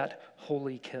with that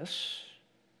holy kiss.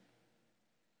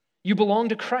 You belong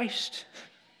to Christ.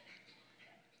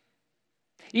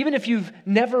 Even if you've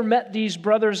never met these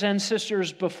brothers and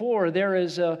sisters before, there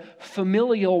is a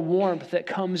familial warmth that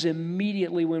comes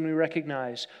immediately when we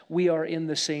recognize we are in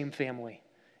the same family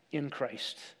in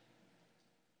Christ.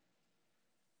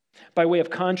 By way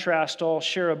of contrast, I'll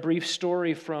share a brief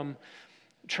story from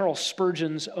Charles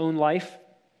Spurgeon's own life.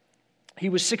 He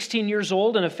was 16 years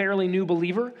old and a fairly new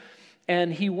believer,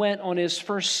 and he went on his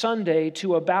first Sunday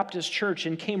to a Baptist church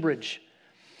in Cambridge.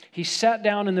 He sat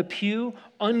down in the pew,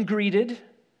 ungreeted.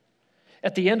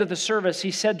 At the end of the service,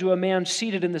 he said to a man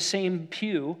seated in the same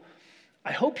pew,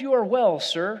 "I hope you are well,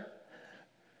 sir."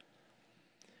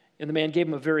 And the man gave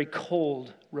him a very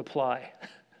cold reply.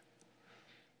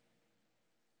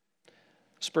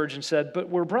 Spurgeon said, "But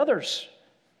we're brothers."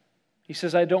 He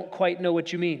says, "I don't quite know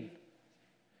what you mean."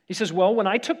 He says, "Well, when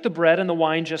I took the bread and the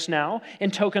wine just now,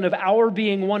 in token of our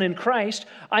being one in Christ,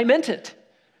 I meant it.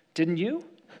 Didn't you?"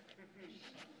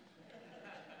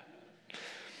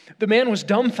 The man was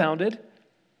dumbfounded.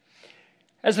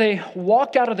 As they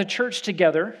walked out of the church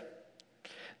together,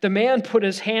 the man put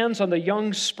his hands on the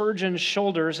young Spurgeon's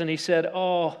shoulders and he said,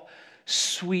 "Oh,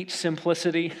 sweet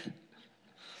simplicity.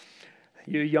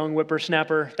 You young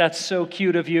whippersnapper, that's so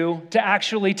cute of you to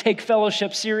actually take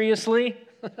fellowship seriously."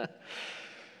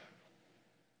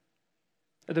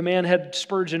 The man had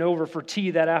Spurgeon over for tea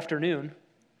that afternoon.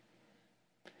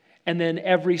 And then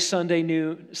every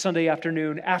Sunday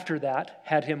afternoon after that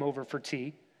had him over for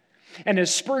tea. And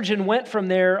as Spurgeon went from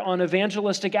there on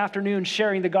evangelistic afternoons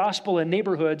sharing the gospel in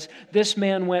neighborhoods, this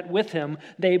man went with him.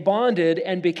 They bonded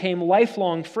and became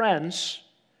lifelong friends.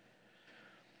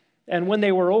 And when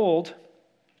they were old,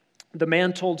 the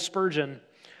man told Spurgeon,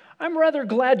 "I'm rather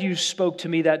glad you spoke to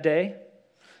me that day,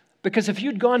 because if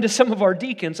you'd gone to some of our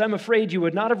deacons, I'm afraid you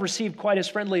would not have received quite as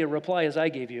friendly a reply as I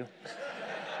gave you."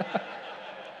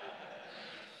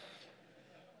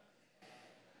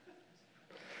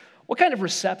 What kind of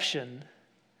reception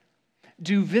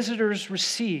do visitors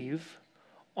receive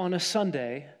on a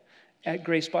Sunday at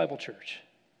Grace Bible Church?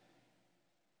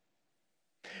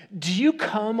 Do you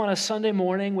come on a Sunday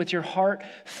morning with your heart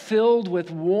filled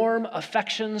with warm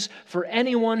affections for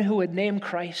anyone who would name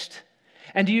Christ?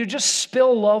 And do you just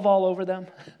spill love all over them?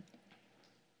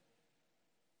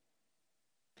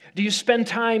 Do you spend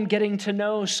time getting to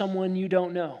know someone you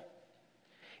don't know?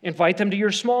 Invite them to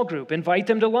your small group. Invite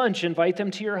them to lunch. Invite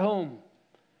them to your home.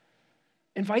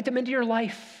 Invite them into your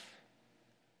life.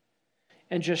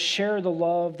 And just share the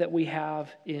love that we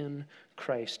have in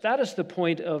Christ. That is the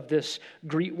point of this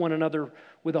greet one another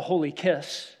with a holy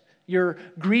kiss. You're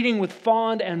greeting with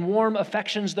fond and warm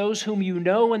affections those whom you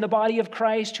know in the body of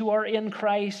Christ, who are in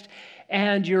Christ,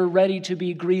 and you're ready to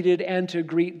be greeted and to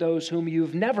greet those whom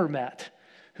you've never met,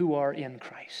 who are in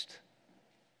Christ.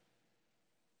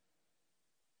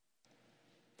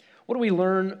 What do we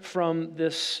learn from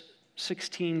this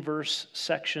 16-verse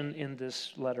section in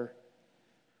this letter?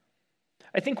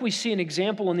 I think we see an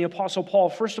example in the Apostle Paul,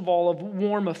 first of all, of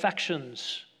warm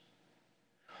affections,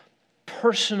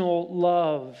 personal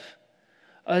love,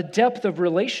 a depth of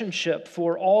relationship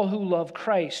for all who love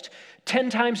Christ. 10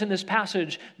 times in this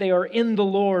passage, they are in the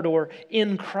Lord or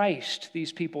in Christ,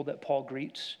 these people that Paul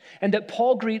greets. And that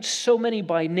Paul greets so many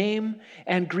by name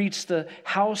and greets the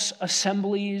house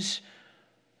assemblies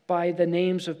by the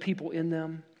names of people in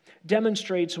them,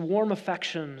 demonstrates warm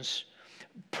affections,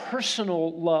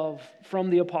 personal love from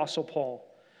the Apostle Paul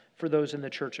for those in the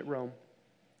church at Rome.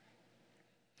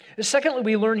 Secondly,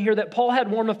 we learn here that Paul had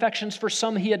warm affections for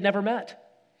some he had never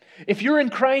met. If you're in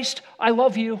Christ, I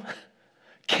love you.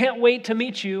 Can't wait to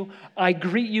meet you. I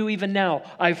greet you even now.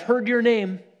 I've heard your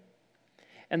name.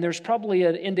 And there's probably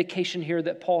an indication here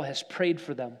that Paul has prayed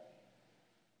for them.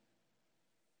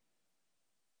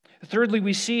 Thirdly,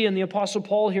 we see in the Apostle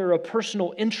Paul here a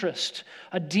personal interest,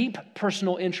 a deep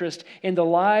personal interest in the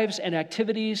lives and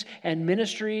activities and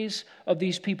ministries of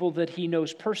these people that he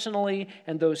knows personally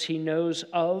and those he knows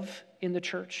of in the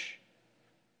church.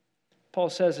 Paul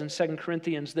says in 2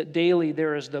 Corinthians that daily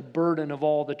there is the burden of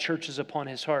all the churches upon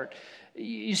his heart.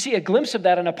 You see a glimpse of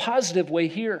that in a positive way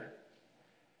here.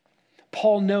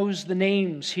 Paul knows the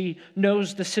names. He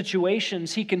knows the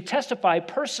situations. He can testify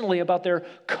personally about their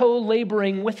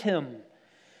co-laboring with him,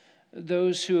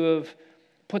 those who have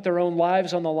put their own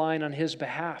lives on the line on his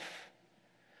behalf,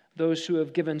 those who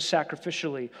have given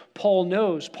sacrificially. Paul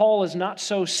knows. Paul is not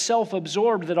so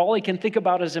self-absorbed that all he can think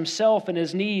about is himself and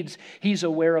his needs. He's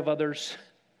aware of others.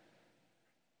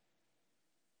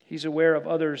 He's aware of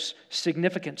others'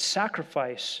 significant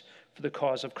sacrifice for the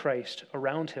cause of Christ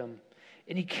around him.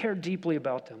 And he cared deeply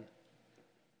about them.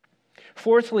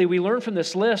 Fourthly, we learn from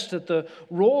this list that the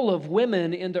role of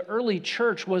women in the early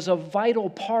church was a vital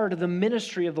part of the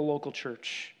ministry of the local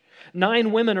church.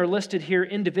 9 women are listed here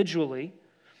individually.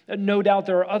 No doubt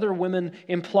there are other women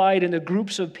implied in the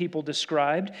groups of people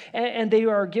described, and they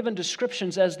are given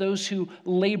descriptions as those who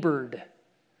labored,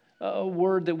 a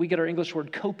word that we get our English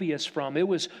word copious from. It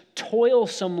was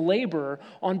toilsome labor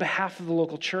on behalf of the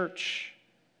local church.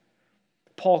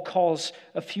 Paul calls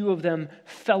a few of them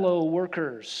fellow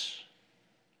workers.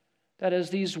 That is,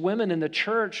 these women in the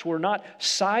church were not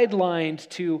sidelined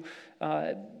to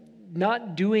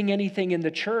not doing anything in the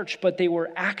church, but they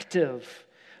were active,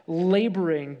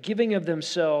 laboring, giving of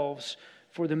themselves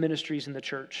for the ministries in the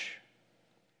church.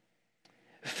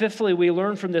 Fifthly, we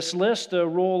learn from this list the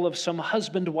role of some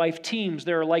husband-wife teams.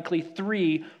 There are likely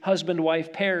 3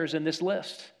 husband-wife pairs in this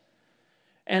list,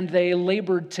 and they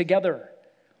labored together.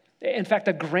 In fact,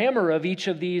 the grammar of each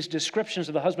of these descriptions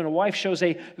of the husband and wife shows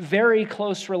a very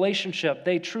close relationship.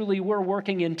 They truly were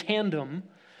working in tandem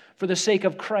for the sake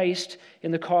of Christ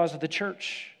in the cause of the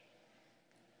church.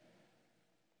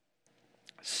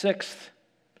 Sixth,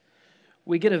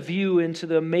 we get a view into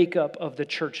the makeup of the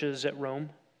churches at Rome.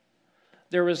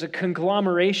 There was a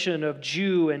conglomeration of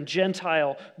Jew and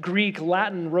Gentile, Greek,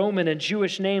 Latin, Roman, and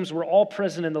Jewish names were all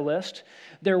present in the list.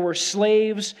 There were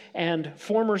slaves and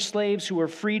former slaves who were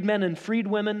freedmen and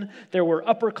freedwomen. There were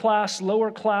upper class, lower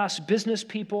class, business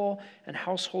people, and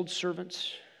household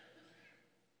servants.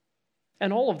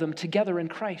 And all of them together in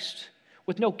Christ,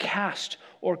 with no caste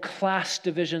or class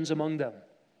divisions among them.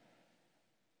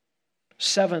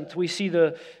 Seventh, we see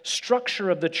the structure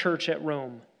of the church at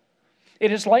Rome.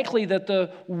 It is likely that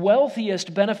the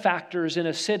wealthiest benefactors in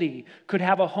a city could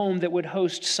have a home that would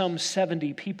host some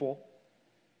 70 people.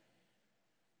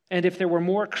 And if there were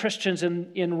more Christians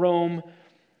in Rome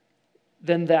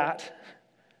than that,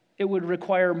 it would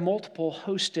require multiple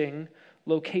hosting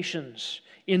locations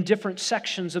in different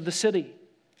sections of the city.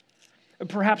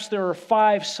 Perhaps there are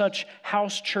 5 such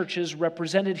house churches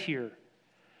represented here.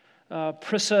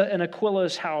 Prisca and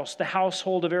Aquila's house, the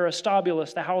household of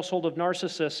Aristobulus, the household of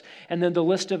Narcissus, and then the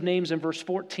list of names in verse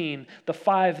 14, the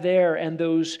 5 there and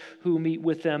those who meet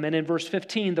with them. And in verse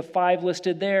 15, the 5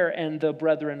 listed there and the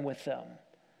brethren with them.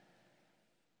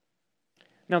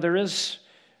 Now there has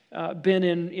been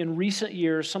in recent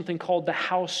years something called the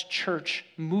house church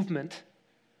movement,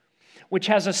 which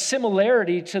has a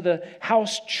similarity to the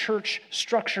house church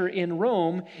structure in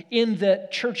Rome in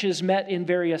that churches met in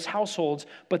various households,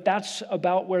 but that's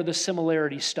about where the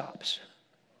similarity stops.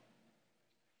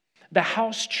 The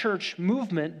house church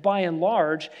movement, by and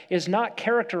large, is not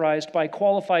characterized by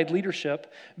qualified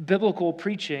leadership, biblical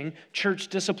preaching, church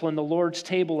discipline, the Lord's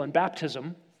table, and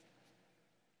baptism,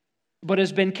 but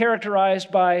has been characterized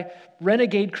by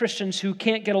renegade Christians who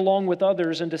can't get along with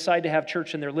others and decide to have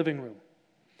church in their living room.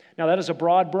 Now, that is a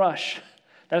broad brush.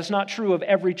 That is not true of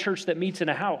every church that meets in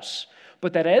a house.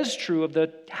 But that is true of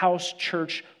the house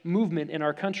church movement in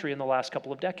our country in the last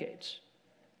couple of decades.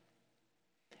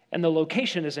 And the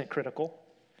location isn't critical.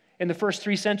 In the first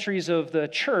 3 centuries of the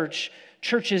church,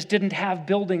 churches didn't have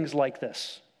buildings like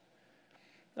this.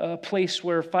 A place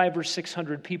where 500 or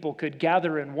 600 people could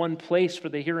gather in one place for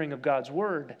the hearing of God's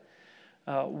word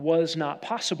was not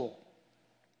possible.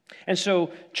 And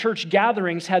so church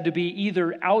gatherings had to be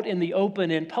either out in the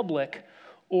open in public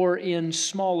or in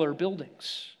smaller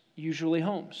buildings, usually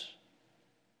homes.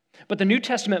 But the New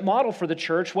Testament model for the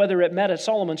church, whether it met at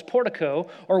Solomon's portico,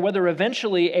 or whether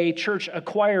eventually a church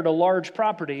acquired a large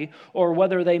property, or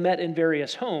whether they met in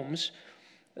various homes,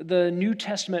 the New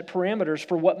Testament parameters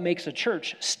for what makes a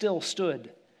church still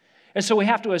stood. And so we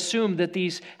have to assume that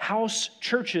these house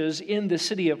churches in the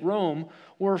city of Rome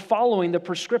were following the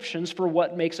prescriptions for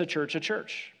what makes a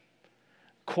church.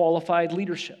 Qualified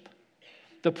leadership,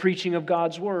 the preaching of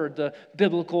God's word, the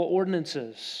biblical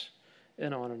ordinances,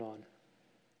 and on and on.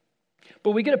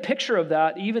 But we get a picture of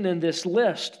that even in this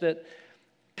list, that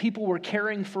people were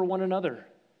caring for one another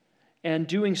and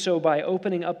doing so by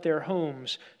opening up their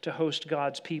homes to host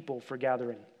God's people for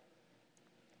gathering.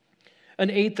 An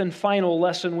 8th and final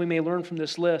lesson we may learn from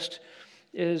this list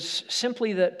is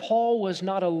simply that Paul was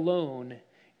not alone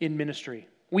in ministry.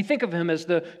 We think of him as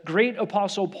the great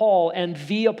apostle Paul and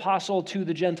the apostle to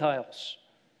the Gentiles.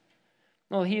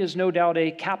 Well, he is no doubt a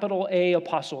capital A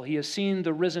apostle. He has seen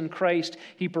the risen Christ.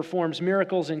 He performs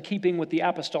miracles in keeping with the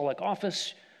apostolic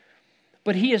office.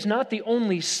 But he is not the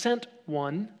only sent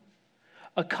one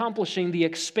accomplishing the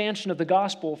expansion of the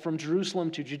gospel from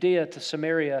Jerusalem to Judea to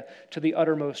Samaria to the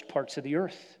uttermost parts of the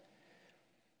earth.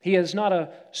 He is not a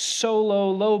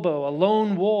solo lobo, a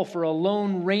lone wolf, or a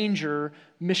lone ranger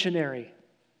missionary.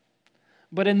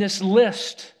 But in this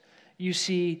list, you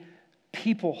see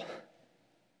people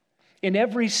in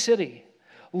every city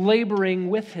laboring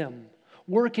with him,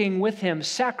 working with him,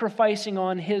 sacrificing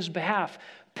on his behalf,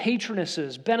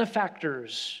 patronesses,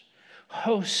 benefactors,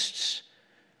 hosts,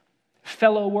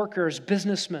 fellow workers,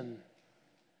 businessmen,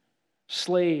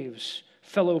 slaves,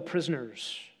 fellow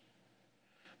prisoners.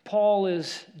 Paul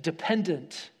is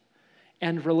dependent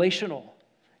and relational.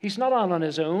 He's not on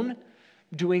his own,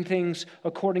 doing things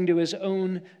according to his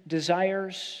own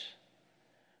desires,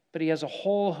 but he has a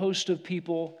whole host of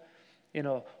people in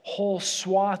a whole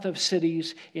swath of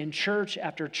cities, in church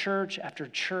after church after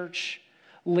church,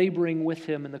 laboring with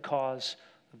him in the cause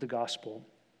of the gospel.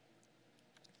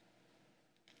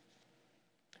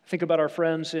 Think about our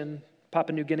friends in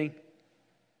Papua New Guinea.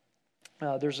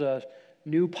 There's a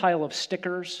new pile of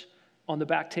stickers on the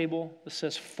back table that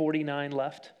says 49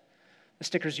 left. The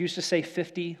stickers used to say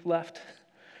 50 left,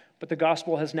 but the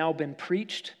gospel has now been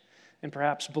preached and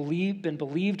perhaps been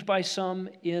believed by some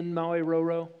in Maui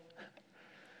Roro.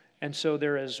 And so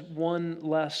there is one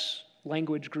less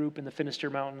language group in the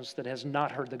Finisterre Mountains that has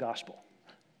not heard the gospel.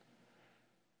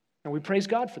 And we praise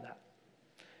God for that.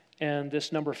 And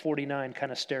this number 49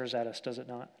 kind of stares at us, does it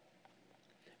not?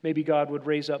 Maybe God would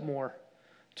raise up more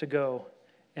to go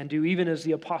and do even as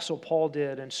the Apostle Paul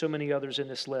did and so many others in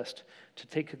this list, to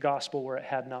take the gospel where it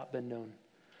had not been known.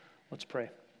 Let's pray.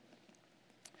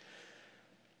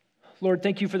 Lord,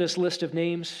 thank you for this list of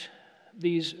names,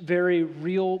 these very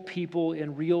real people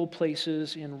in real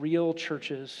places, in real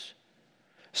churches,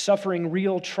 suffering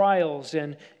real trials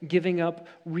and giving up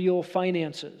real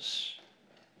finances,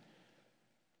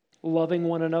 loving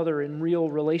one another in real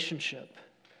relationship.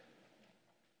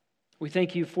 We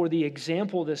thank you for the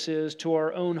example this is to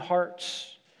our own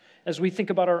hearts. As we think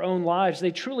about our own lives,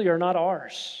 they truly are not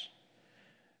ours.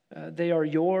 They are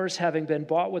yours, having been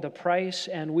bought with a price,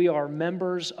 and we are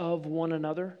members of one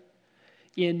another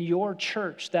in your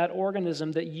church, that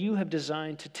organism that you have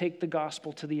designed to take the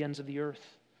gospel to the ends of the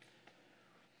earth.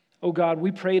 Oh God,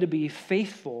 we pray to be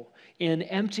faithful in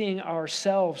emptying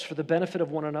ourselves for the benefit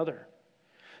of one another,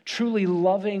 truly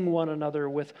loving one another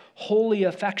with holy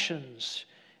affections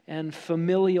and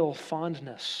familial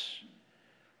fondness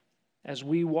as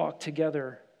we walk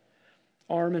together,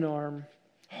 arm in arm,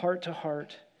 heart to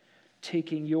heart,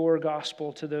 taking your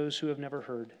gospel to those who have never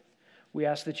heard. We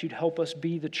ask that you'd help us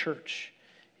be the church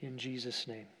in Jesus'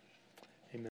 name.